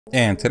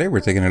And today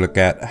we're taking a look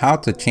at how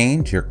to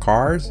change your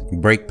car's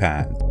brake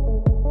pad.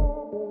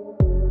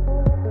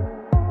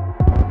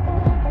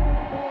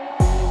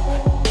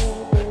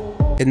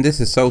 And this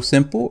is so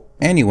simple,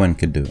 anyone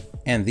could do.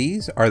 And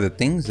these are the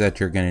things that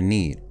you're going to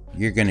need.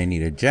 You're going to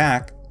need a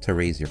jack to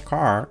raise your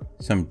car,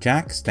 some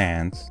jack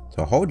stands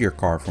to hold your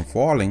car from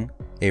falling,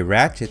 a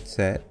ratchet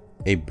set,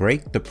 a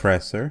brake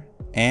depressor,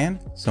 and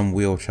some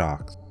wheel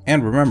shocks.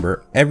 And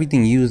remember,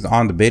 everything used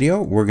on the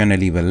video, we're going to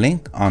leave a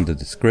link on the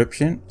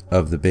description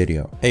of the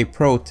video. A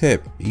pro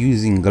tip,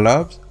 using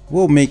gloves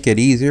will make it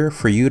easier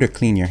for you to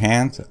clean your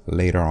hands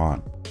later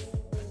on.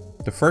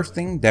 The first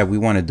thing that we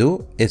want to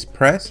do is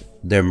press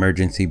the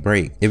emergency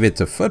brake. If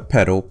it's a foot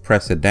pedal,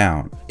 press it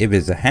down. If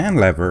it's a hand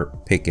lever,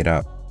 pick it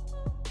up.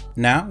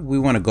 Now we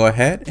want to go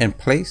ahead and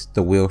place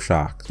the wheel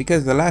shocks,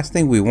 because the last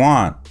thing we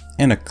want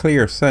in a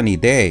clear sunny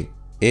day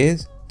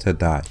is to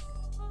die.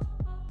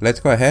 Let's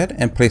go ahead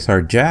and place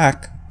our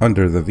jack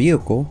under the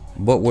vehicle,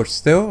 but we're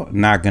still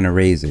not going to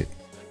raise it.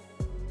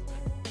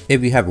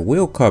 If you have a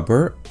wheel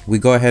cover, we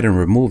go ahead and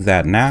remove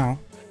that now.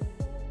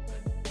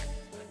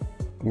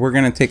 We're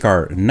going to take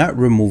our nut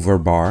remover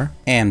bar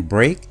and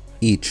break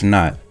each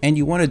nut. And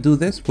you want to do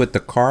this with the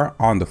car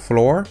on the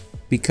floor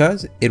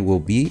because it will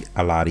be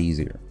a lot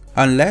easier,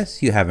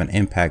 unless you have an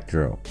impact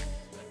drill.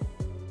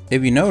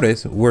 If you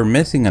notice, we're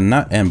missing a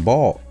nut and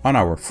bolt on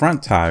our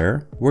front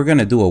tire. We're going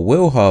to do a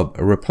wheel hub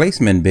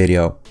replacement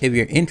video. If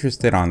you're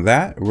interested on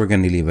that, we're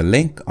going to leave a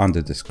link on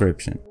the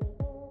description.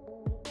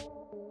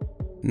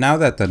 Now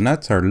that the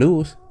nuts are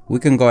loose, we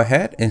can go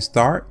ahead and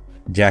start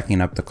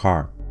jacking up the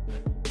car.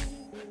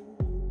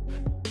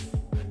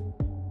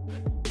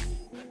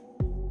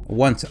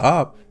 Once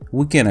up,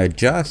 we can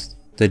adjust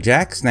the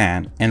jack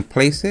stand and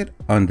place it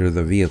under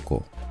the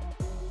vehicle.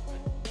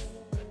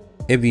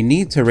 If you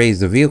need to raise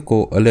the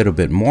vehicle a little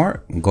bit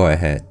more, go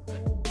ahead.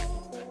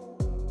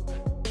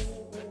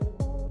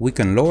 We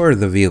can lower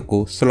the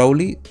vehicle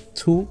slowly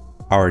to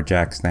our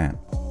jack stand.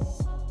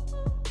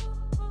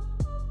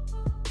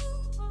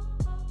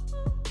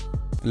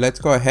 Let's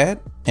go ahead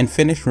and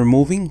finish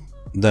removing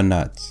the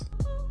nuts.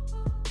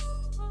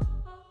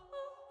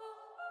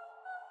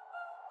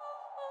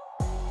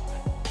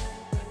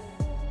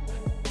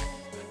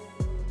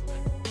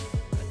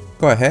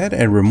 Go ahead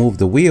and remove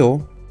the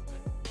wheel.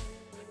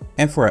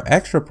 And for an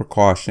extra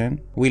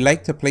precaution, we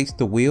like to place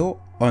the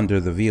wheel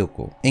under the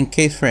vehicle. In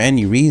case for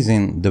any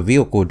reason the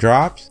vehicle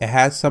drops, it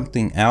has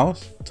something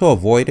else to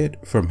avoid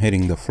it from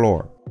hitting the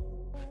floor.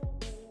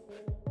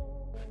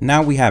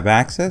 Now we have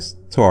access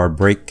to our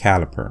brake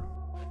caliper.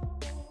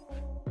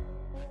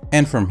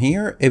 And from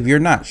here, if you're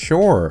not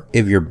sure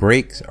if your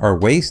brakes are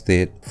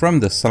wasted,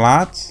 from the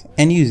slots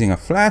and using a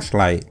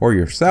flashlight or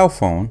your cell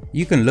phone,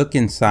 you can look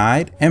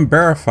inside and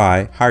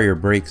verify how your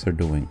brakes are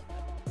doing.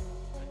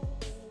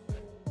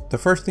 The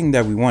first thing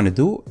that we want to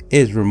do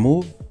is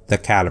remove the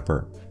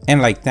caliper.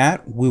 And like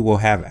that, we will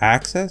have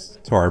access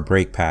to our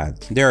brake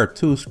pads. There are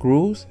two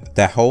screws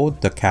that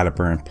hold the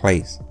caliper in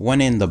place, one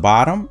in the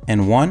bottom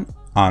and one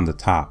on the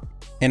top.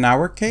 In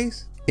our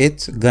case,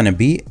 it's gonna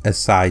be a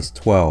size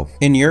 12.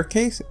 In your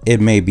case,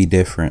 it may be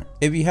different.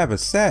 If you have a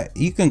set,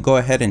 you can go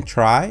ahead and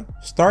try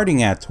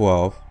starting at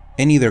 12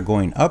 and either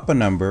going up a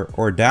number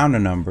or down a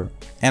number,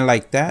 and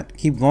like that,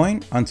 keep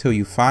going until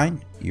you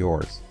find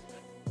yours.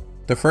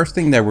 The first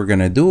thing that we're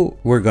gonna do,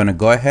 we're gonna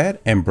go ahead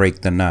and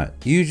break the nut.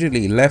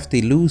 Usually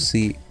lefty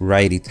loosey,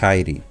 righty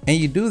tighty. And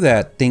you do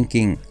that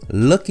thinking,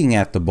 looking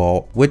at the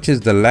bolt, which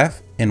is the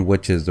left and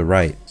which is the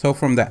right. So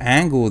from the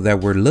angle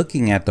that we're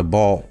looking at the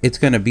bolt, it's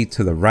gonna be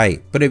to the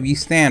right. But if you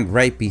stand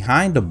right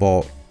behind the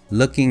bolt,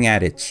 looking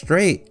at it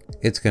straight,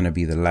 it's gonna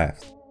be the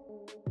left.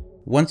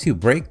 Once you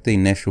break the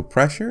initial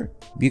pressure,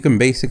 you can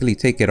basically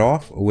take it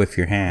off with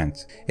your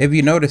hands. If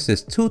you notice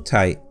it's too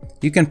tight,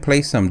 you can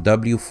place some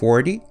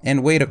W40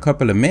 and wait a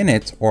couple of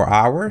minutes or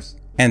hours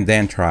and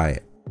then try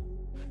it.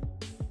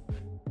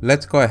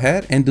 Let's go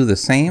ahead and do the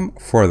same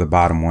for the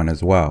bottom one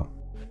as well.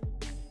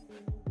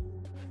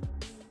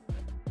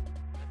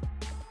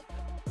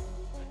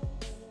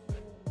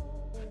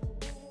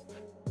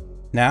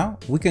 Now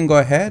we can go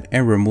ahead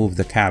and remove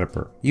the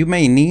caliper. You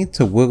may need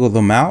to wiggle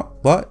them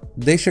out, but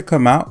they should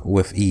come out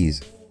with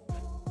ease.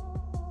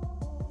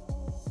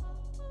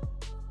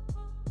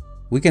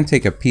 We can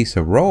take a piece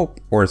of rope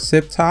or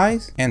zip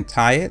ties and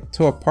tie it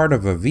to a part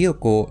of a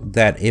vehicle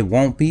that it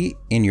won't be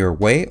in your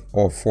way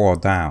or fall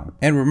down.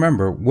 And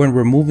remember, when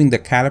removing the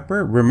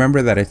caliper,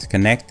 remember that it's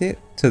connected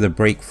to the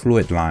brake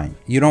fluid line.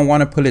 You don't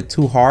want to pull it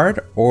too hard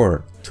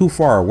or too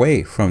far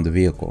away from the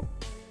vehicle.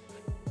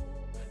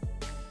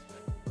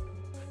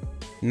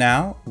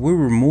 Now we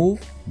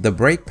remove the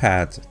brake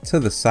pads to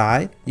the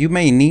side. You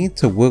may need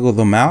to wiggle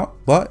them out,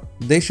 but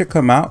they should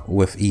come out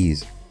with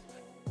ease.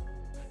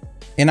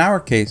 In our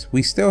case,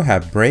 we still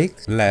have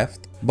brakes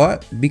left,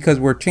 but because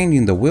we're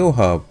changing the wheel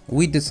hub,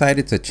 we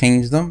decided to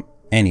change them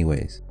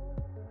anyways.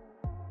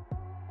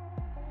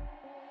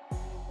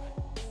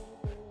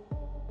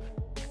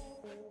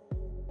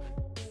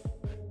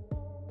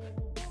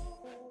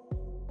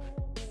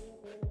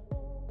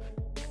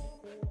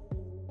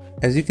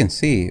 As you can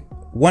see,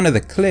 one of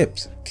the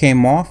clips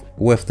came off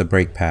with the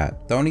brake pad.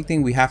 The only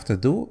thing we have to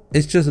do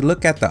is just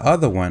look at the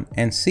other one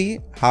and see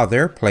how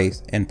they're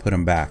placed and put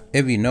them back.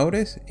 If you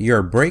notice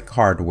your brake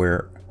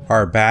hardware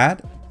are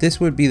bad, this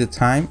would be the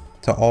time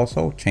to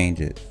also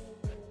change it.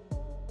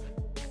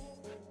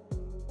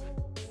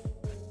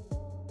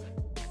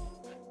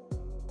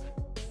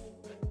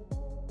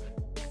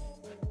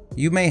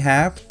 You may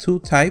have two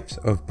types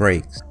of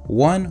brakes,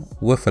 one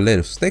with a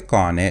little stick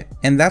on it,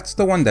 and that's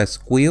the one that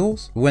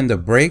squeals when the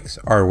brakes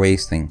are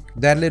wasting.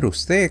 That little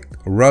stick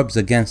rubs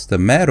against the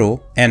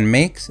metal and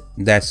makes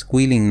that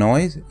squealing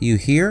noise you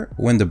hear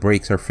when the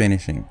brakes are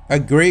finishing. A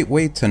great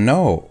way to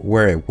know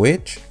where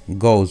which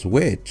goes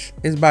which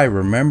is by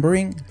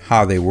remembering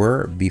how they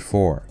were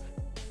before.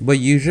 But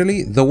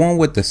usually the one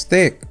with the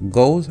stick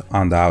goes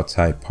on the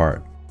outside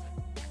part.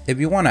 If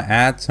you want to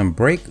add some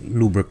brake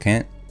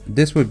lubricant,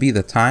 this would be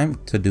the time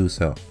to do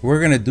so. We're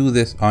going to do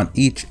this on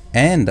each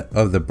end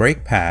of the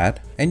brake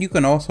pad, and you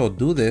can also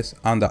do this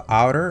on the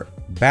outer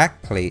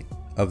back plate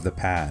of the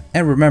pad.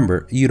 And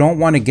remember, you don't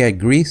want to get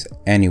grease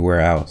anywhere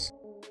else.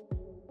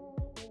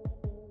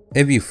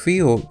 If you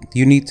feel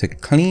you need to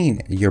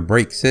clean your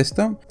brake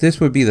system, this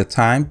would be the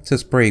time to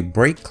spray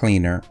brake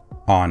cleaner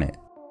on it.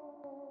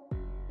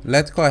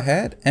 Let's go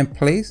ahead and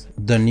place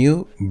the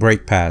new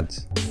brake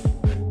pads.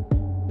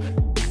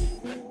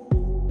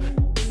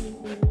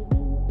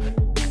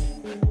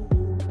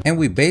 And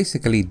we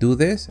basically do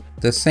this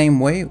the same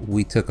way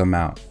we took them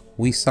out.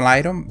 We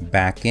slide them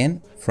back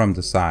in from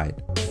the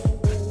side.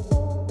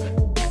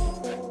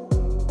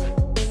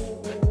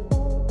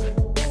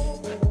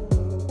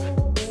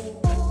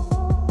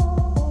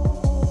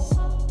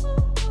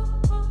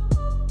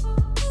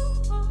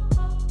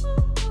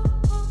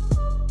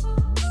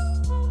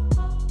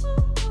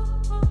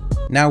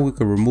 Now we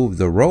could remove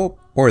the rope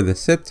or the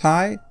zip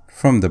tie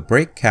from the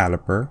brake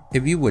caliper.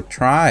 If you would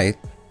try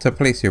to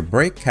place your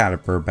brake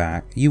caliper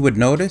back, you would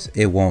notice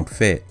it won't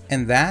fit.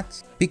 And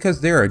that's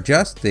because they're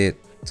adjusted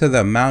to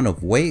the amount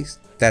of waste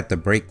that the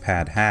brake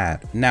pad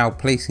had. Now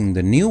placing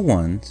the new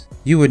ones,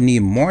 you would need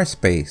more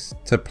space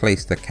to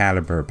place the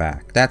caliper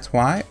back. That's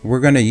why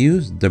we're going to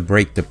use the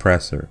brake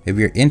depressor. If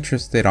you're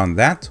interested on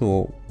that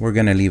tool, we're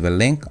going to leave a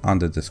link on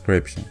the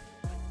description.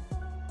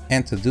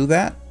 And to do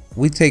that,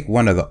 we take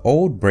one of the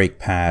old brake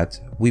pads,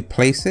 we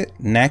place it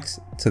next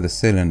to the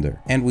cylinder,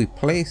 and we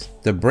place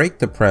the brake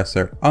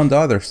depressor on the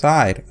other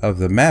side of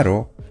the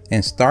metal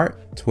and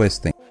start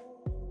twisting.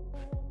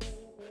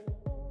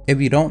 If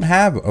you don't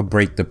have a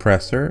brake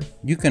depressor,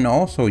 you can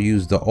also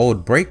use the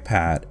old brake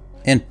pad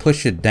and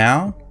push it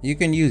down. You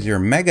can use your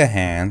mega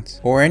hands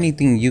or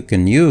anything you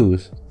can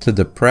use to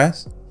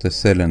depress the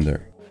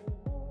cylinder.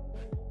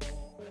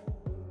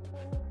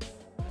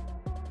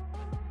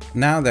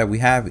 Now that we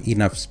have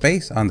enough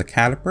space on the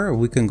caliper,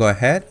 we can go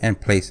ahead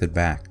and place it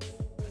back.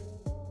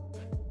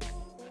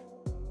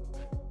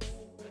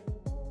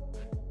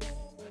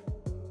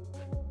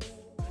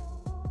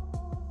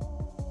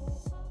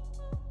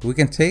 We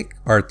can take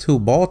our two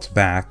bolts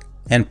back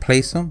and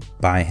place them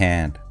by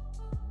hand.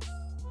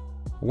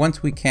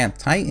 Once we can't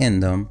tighten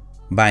them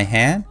by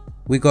hand,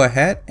 we go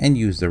ahead and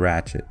use the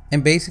ratchet.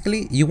 And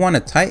basically, you want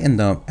to tighten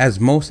them as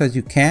most as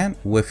you can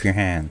with your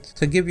hands.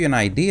 To give you an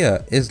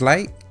idea, it's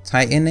like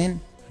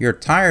tightening your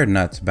tire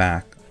nuts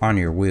back on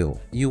your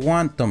wheel. You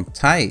want them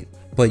tight,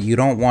 but you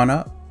don't want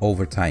to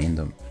over tighten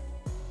them.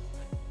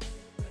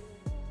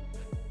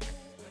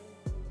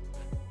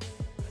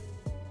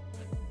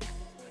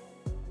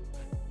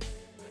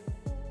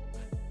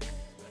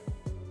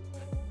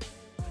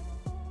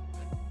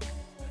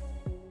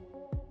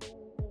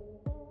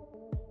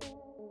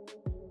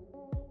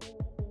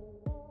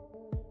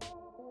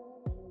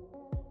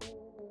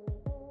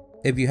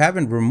 If you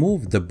haven't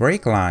removed the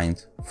brake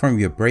lines from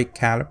your brake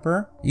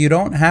caliper, you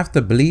don't have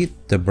to bleed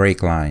the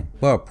brake line.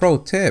 Well, pro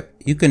tip,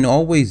 you can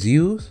always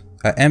use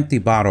an empty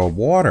bottle of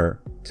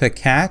water to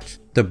catch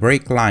the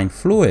brake line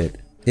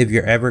fluid if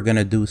you're ever going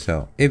to do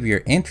so. If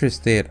you're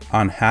interested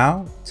on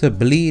how to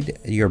bleed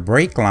your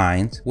brake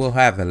lines, we'll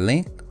have a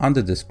link on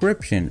the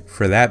description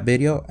for that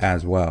video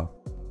as well.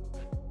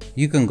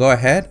 You can go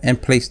ahead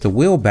and place the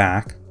wheel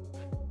back.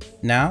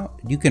 Now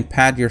you can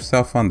pat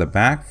yourself on the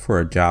back for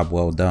a job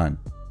well done.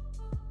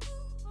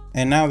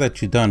 And now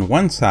that you've done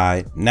one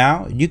side,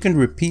 now you can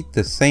repeat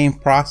the same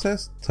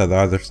process to the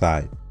other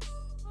side.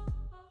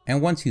 And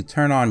once you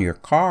turn on your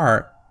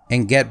car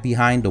and get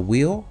behind the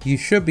wheel, you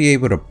should be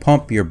able to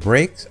pump your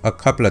brakes a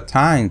couple of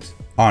times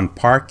on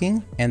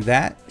parking, and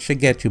that should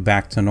get you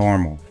back to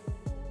normal.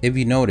 If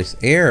you notice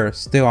air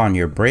still on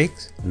your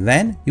brakes,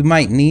 then you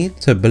might need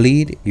to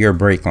bleed your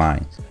brake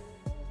lines.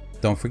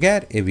 Don't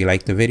forget, if you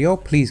liked the video,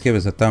 please give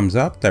us a thumbs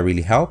up. That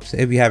really helps.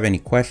 If you have any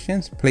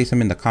questions, place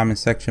them in the comment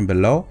section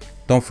below.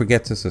 Don't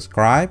forget to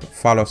subscribe,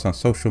 follow us on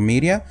social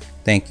media.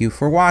 Thank you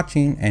for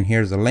watching, and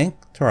here's a link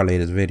to our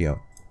latest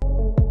video.